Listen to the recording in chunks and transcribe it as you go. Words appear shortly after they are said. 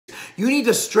You need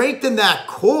to strengthen that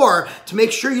core to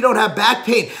make sure you don't have back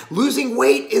pain. Losing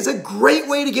weight is a great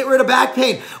way to get rid of back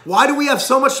pain. Why do we have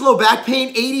so much low back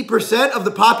pain? 80% of the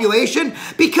population?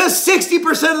 Because 60%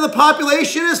 of the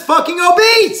population is fucking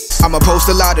obese. I'ma post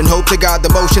a lot and hope to God the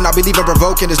motion I believe in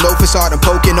provoking. There's no facade, I'm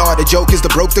poking hard. The joke is to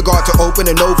broke the guard to open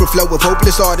an overflow with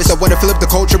hopeless artists. I wanna flip the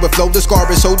culture with flow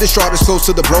discarded. So distraught it's close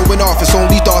to the broing office.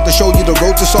 Only thought to show you the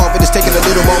road to solve it. It's taking a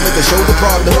little moment to show the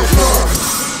problem.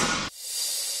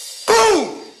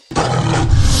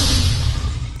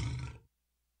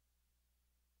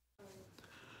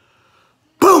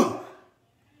 Boom!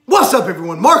 What's up,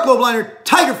 everyone? Marc Lobliner,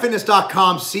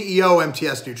 TigerFitness.com, CEO,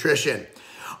 MTS Nutrition.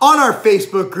 On our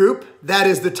Facebook group, that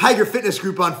is the Tiger Fitness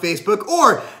group on Facebook,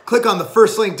 or click on the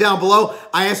first link down below.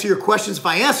 I answer your questions. If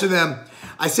I answer them,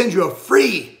 I send you a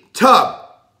free tub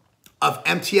of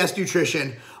MTS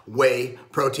Nutrition whey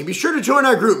protein. Be sure to join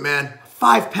our group, man.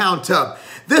 5-pound tub.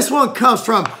 This one comes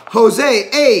from Jose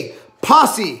A.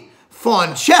 Posse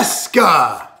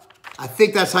Francesca. I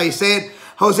think that's how you say it.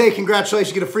 Jose,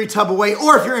 congratulations. You get a free tub of whey.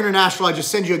 Or if you're international, I just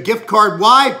send you a gift card.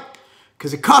 Why?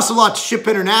 Because it costs a lot to ship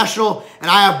international, and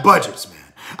I have budgets, man.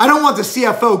 I don't want the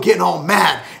CFO getting all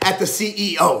mad at the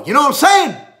CEO. You know what I'm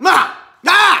saying? We're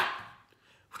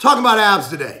talking about abs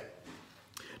today.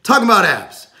 Talking about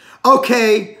abs.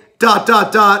 Okay, ...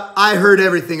 I heard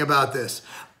everything about this.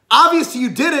 Obviously,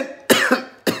 you didn't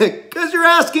because you're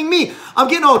asking me. I'm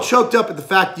getting all choked up at the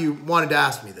fact you wanted to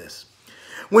ask me this.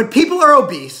 When people are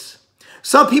obese,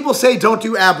 some people say don't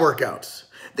do ab workouts.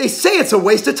 They say it's a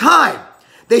waste of time.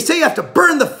 They say you have to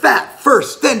burn the fat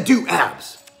first, then do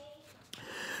abs.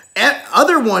 And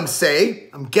other ones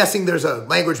say, I'm guessing there's a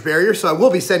language barrier, so I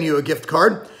will be sending you a gift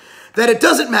card, that it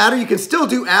doesn't matter, you can still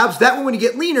do abs. That way when you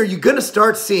get leaner, you're gonna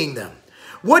start seeing them.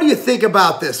 What do you think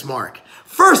about this, Mark?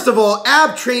 First of all,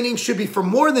 ab training should be for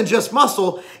more than just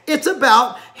muscle. It's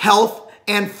about health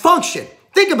and function.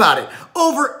 Think about it.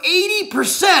 Over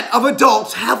 80% of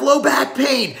adults have low back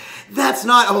pain. That's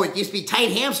not, oh, it used to be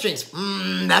tight hamstrings.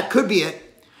 That could be it.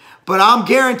 But I'm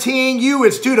guaranteeing you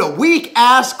it's due to weak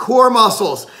ass core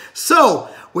muscles. So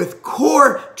with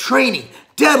core training,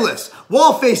 deadlifts,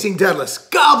 wall-facing deadlifts,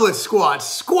 goblet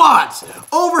squats,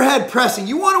 overhead pressing.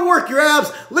 You want to work your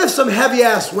abs? Lift some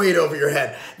heavy-ass weight over your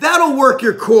head. That'll work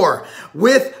your core.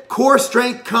 With core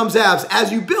strength comes abs.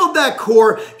 As you build that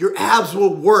core, your abs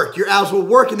will work. Your abs will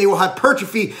work and they will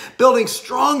hypertrophy, building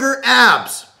stronger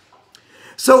abs.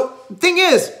 So, thing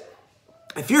is,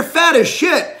 if you're fat as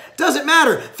shit, doesn't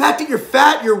matter. The fact that you're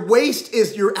fat, your waist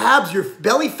is your abs, your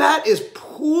belly fat is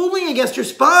pulling against your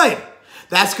spine.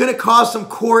 That's going to cause some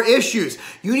core issues.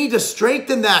 You need to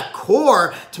strengthen that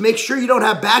core to make sure you don't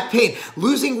have back pain.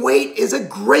 Losing weight is a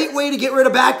great way to get rid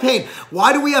of back pain.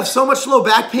 Why do we have so much low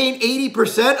back pain?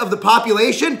 80% of the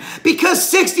population? Because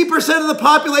 60% of the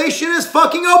population is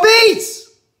fucking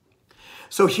obese.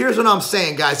 So here's what I'm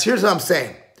saying, guys. Here's what I'm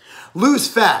saying. Lose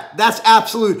fat. That's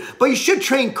absolute. But you should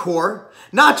train core,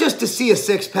 not just to see a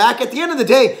six-pack. At the end of the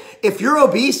day, if you're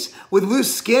obese with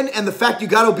loose skin and the fact you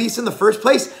got obese in the first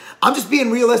place, I'm just being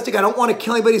realistic. I don't want to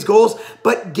kill anybody's goals,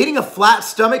 but getting a flat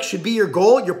stomach should be your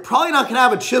goal. You're probably not going to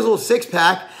have a chiseled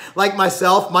six-pack like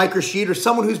myself, Mike Rashid, or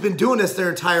someone who's been doing this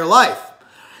their entire life.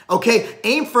 Okay,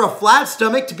 aim for a flat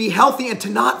stomach to be healthy and to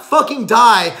not fucking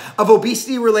die of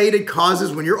obesity-related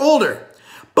causes when you're older.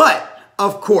 But,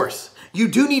 of course, you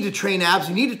do need to train abs.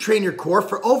 You need to train your core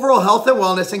for overall health and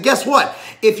wellness. And guess what?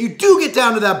 If you do get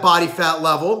down to that body fat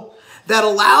level that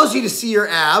allows you to see your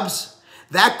abs,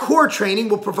 that core training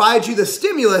will provide you the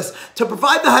stimulus to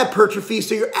provide the hypertrophy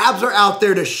so your abs are out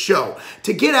there to show.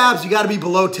 To get abs, you got to be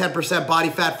below 10% body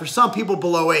fat. For some people,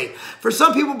 below 8. For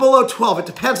some people, below 12. It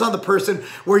depends on the person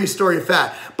where you store your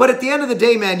fat. But at the end of the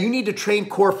day, man, you need to train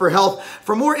core for health.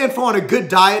 For more info on a good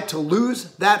diet to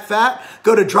lose that fat,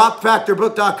 go to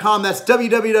dropfactorbook.com. That's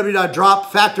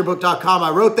www.dropfactorbook.com.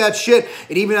 I wrote that shit.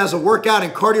 It even has a workout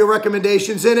and cardio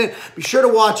recommendations in it. Be sure to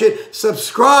watch it.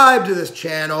 Subscribe to this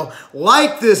channel. Like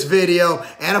this video,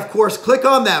 and of course, click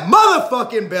on that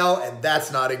motherfucking bell, and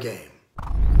that's not a game.